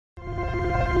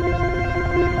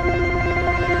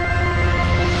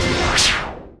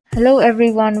Hello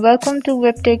everyone, welcome to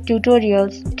WebTech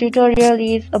Tutorials. This tutorial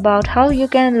is about how you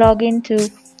can log into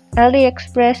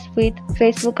AliExpress with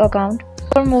Facebook account.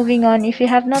 Before moving on, if you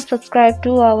have not subscribed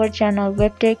to our channel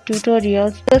WebTech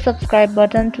Tutorials, hit the subscribe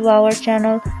button to our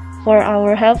channel for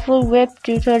our helpful web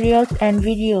tutorials and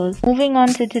videos. Moving on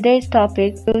to today's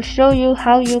topic, we'll show you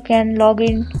how you can log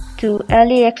in to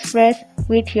AliExpress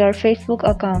with your Facebook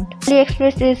account.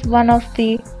 AliExpress is one of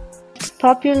the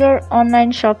popular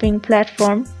online shopping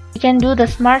platform. You can do the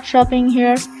smart shopping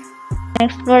here,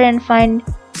 explore and find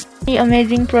many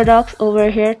amazing products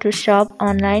over here to shop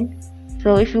online.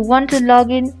 So if you want to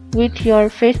log in with your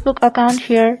Facebook account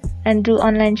here and do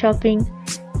online shopping,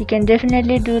 you can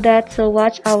definitely do that, so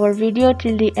watch our video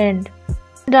till the end.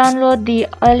 Download the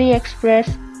AliExpress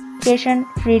application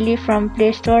freely from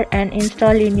Play Store and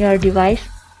install in your device.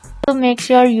 So make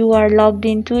sure you are logged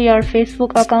into your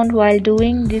Facebook account while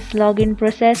doing this login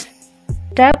process.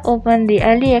 Tap open the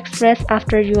AliExpress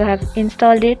after you have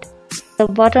installed it. At the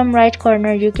bottom right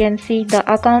corner you can see the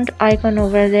account icon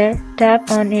over there.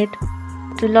 Tap on it.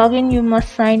 To log in you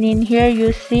must sign in. Here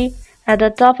you see at the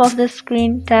top of the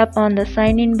screen, tap on the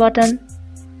sign in button.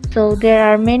 So there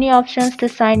are many options to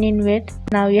sign in with.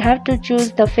 Now you have to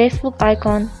choose the Facebook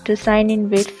icon to sign in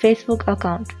with Facebook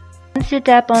account. Once you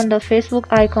tap on the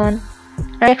Facebook icon,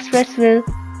 AliExpress will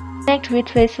connect with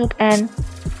Facebook and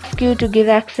ask you to give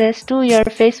access to your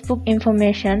Facebook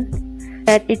information.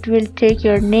 That it will take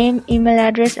your name, email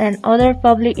address and other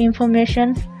public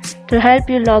information to help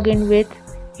you log in with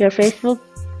your Facebook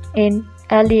in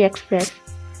AliExpress.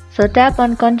 So tap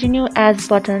on continue as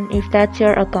button if that's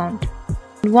your account.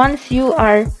 Once you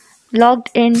are logged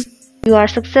in, you are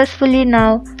successfully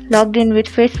now logged in with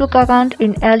Facebook account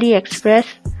in AliExpress.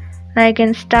 Now you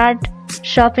can start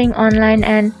shopping online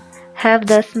and have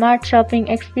the smart shopping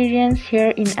experience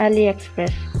here in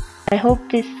AliExpress. I hope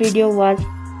this video was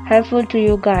helpful to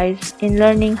you guys in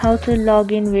learning how to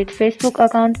log in with Facebook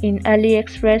account in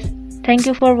AliExpress. Thank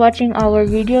you for watching our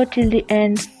video till the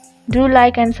end. Do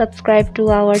like and subscribe to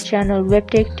our channel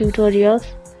WebTech Tutorials.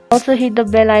 Also hit the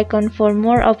bell icon for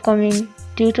more upcoming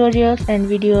tutorials and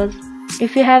videos.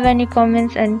 If you have any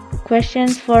comments and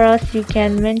questions for us, you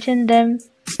can mention them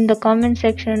in the comment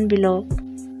section below.